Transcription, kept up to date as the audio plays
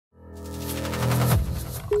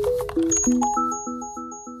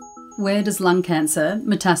Where does lung cancer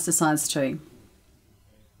metastasize to?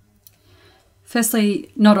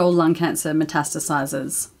 Firstly, not all lung cancer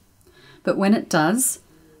metastasizes, but when it does,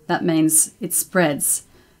 that means it spreads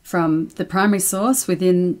from the primary source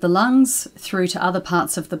within the lungs through to other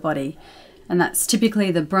parts of the body. And that's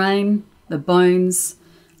typically the brain, the bones,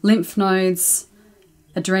 lymph nodes,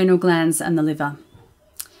 adrenal glands, and the liver.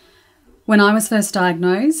 When I was first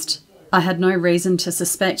diagnosed, I had no reason to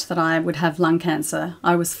suspect that I would have lung cancer.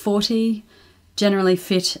 I was 40, generally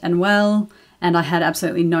fit and well, and I had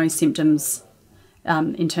absolutely no symptoms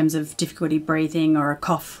in terms of difficulty breathing or a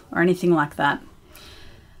cough or anything like that.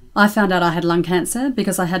 I found out I had lung cancer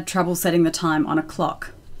because I had trouble setting the time on a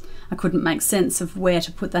clock. I couldn't make sense of where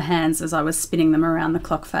to put the hands as I was spinning them around the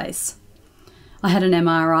clock face. I had an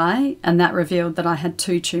MRI and that revealed that I had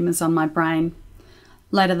 2 tumours on my brain.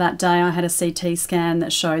 Later that day I had a CT scan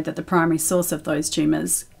that showed that the primary source of those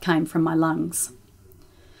tumours came from my lungs.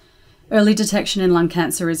 Early detection in lung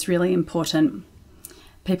cancer is really important.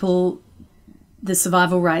 The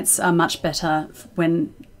survival rates are much better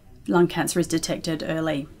when lung cancer is detected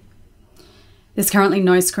early. There's currently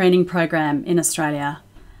no screening program in Australia.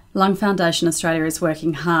 Lung Foundation Australia is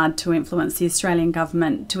working hard to influence the Australian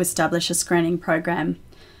government to establish a screening program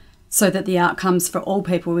so that the outcomes for all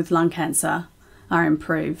people with lung cancer are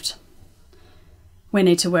improved. We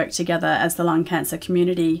need to work together as the lung cancer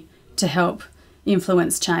community to help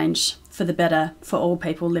influence change for the better for all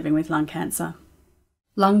people living with lung cancer.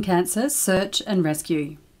 Lung Cancer Search and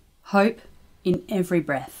Rescue. Hope in every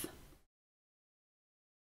breath.